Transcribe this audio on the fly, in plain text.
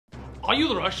Are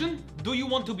you Russian? Do you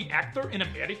want to be actor in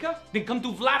America? Then come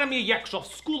to Vladimir Yackshov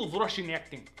School of Russian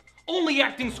Acting. Only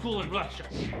acting school in Russia.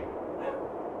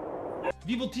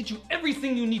 We will teach you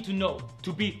everything you need to know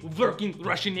to be working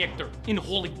Russian actor in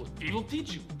Hollywood. We will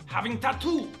teach you having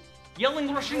tattoo,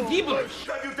 yelling Russian gibberish,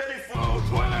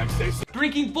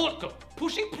 drinking vodka,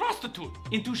 pushing prostitute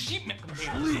into sheep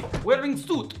milk, wearing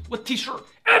suit with t-shirt,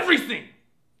 everything.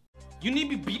 You need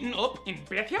to be beaten up in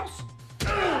bathhouse?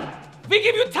 We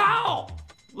give you towel.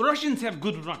 Russians have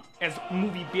good run as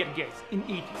movie bad guys in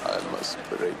 80s. I must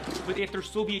break you. But after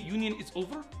Soviet Union is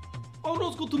over, all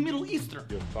roads go to Middle Eastern.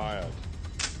 You're fired.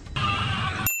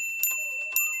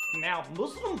 Now,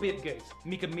 Muslim bad guys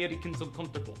make Americans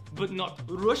uncomfortable, but not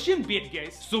Russian bad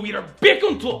guys, so we are back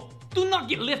on top. Do not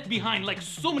get left behind like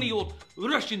so many old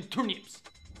Russian turnips.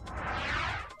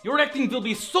 Your acting will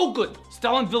be so good,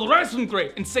 Stalin will rise from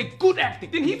grave and say good acting,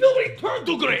 then he will return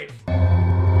to grave.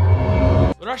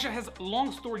 Russia has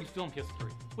long storied film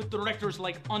history, with directors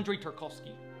like Andrei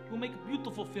Tarkovsky, who make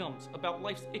beautiful films about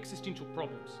life's existential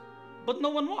problems. But no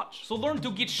one watch, so learn to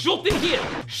get shot in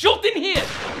head! Shot in head!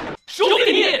 Shot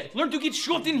in head! Learn to get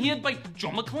shot in head by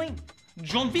John McClane,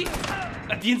 John Wick,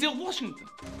 Denzel Washington.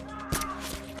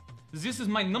 This is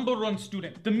my #1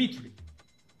 student, Dmitri.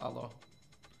 Hello.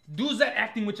 Do that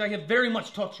acting which I have very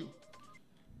much taught you.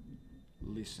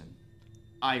 Listen,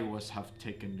 I have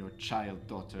taken your child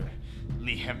daughter,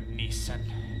 Liam Neeson.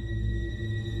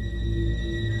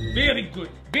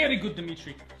 Very good,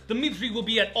 Dmitri. Dmitri will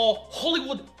be at all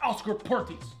Hollywood Oscar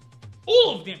parties.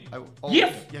 All of them.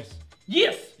 Yes.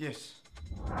 Yes.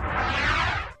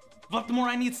 What more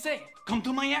I need say? Come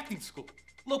to my acting school,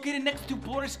 located next to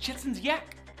Boris Chetson's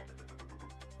Yak.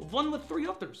 One with 3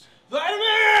 others.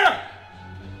 Vladimir!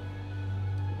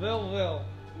 Well,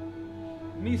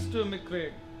 Mr.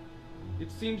 McCraig,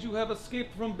 it seems you have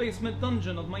escaped from basement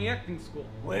dungeon of my acting school.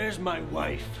 Where's my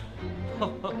wife?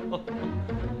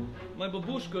 My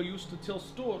babushka used to tell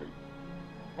story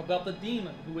about the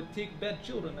demon who would take bad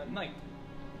children at night.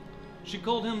 She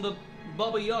called him the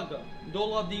Baba Yaga,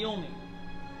 Dola Dioni,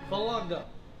 Falaga,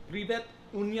 Privet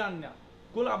Unyanya,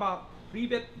 Kulaba,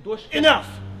 Privet Dosh. Enough!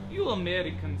 You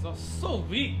Americans are so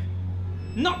weak.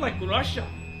 Not like Russia.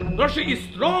 Russia is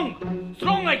strong.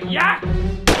 Strong like yak.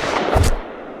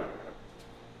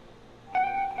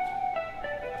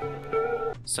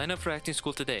 Sign up for acting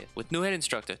school today with new head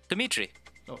instructor, Dmitri.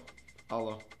 Oh,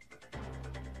 hello.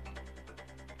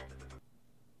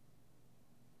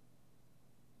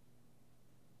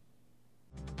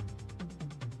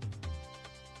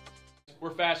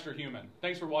 We're Faster Human.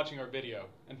 Thanks for watching our video.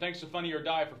 And thanks to Funny or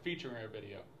Die for featuring our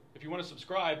video. If you want to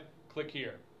subscribe, click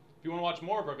here. If you want to watch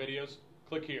more of our videos,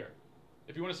 click here.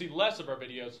 If you want to see less of our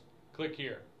videos, click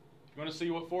here. If you want to see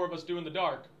what 4 of us do in the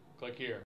dark, click here.